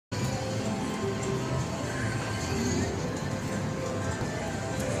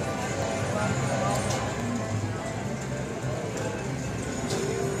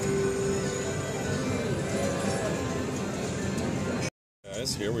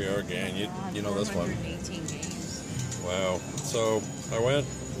Here we are again. You know this one. 418 games. Wow. So I went,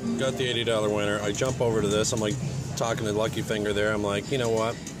 got the $80 winner. I jump over to this. I'm like talking to Lucky Finger there. I'm like, you know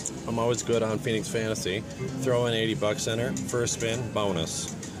what? I'm always good on Phoenix Fantasy. Throw in $80 in her. First spin,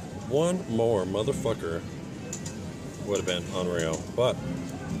 bonus. One more motherfucker would have been unreal. But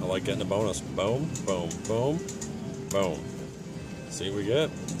I like getting a bonus. Boom, boom, boom, boom. See what we get.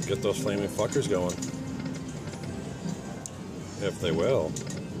 Get those flaming fuckers going. If they will.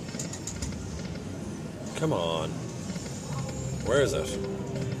 Come on. Where is it?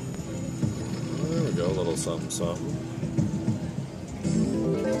 There we go, a little something, something.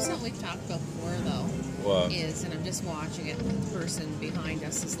 You know something we've talked about before, though? What? Is, and I'm just watching it, the person behind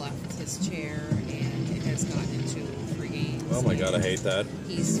us has left his chair and it has gotten into free games. Oh my god, I hate that.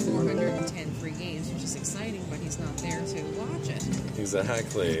 He's 410 free games, which is exciting, but he's not there to watch it.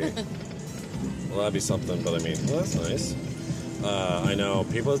 Exactly. Well, that'd be something, but I mean, well, that's nice. I know,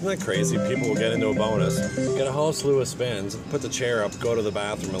 people, isn't that crazy? People will get into a bonus, get a whole slew of spins, put the chair up, go to the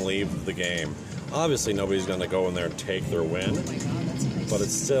bathroom, and leave the game. Obviously, nobody's going to go in there and take their win, Oh my god, that's nice. but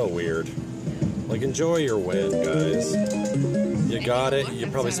it's still weird. Like, enjoy your win, guys. You got it, you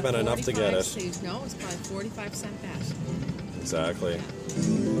probably spent enough to get it. No, it's probably 45-cent bet. Exactly.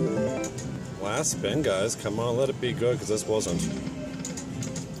 Last spin, guys. Come on, let it be good, because this wasn't.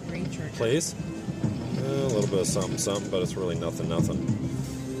 Green trigger. Please? A little bit of something, something, but it's really nothing, nothing.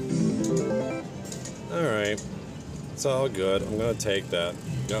 Alright. It's all good. I'm going to take that.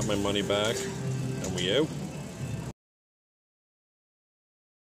 Got my money back. And we out.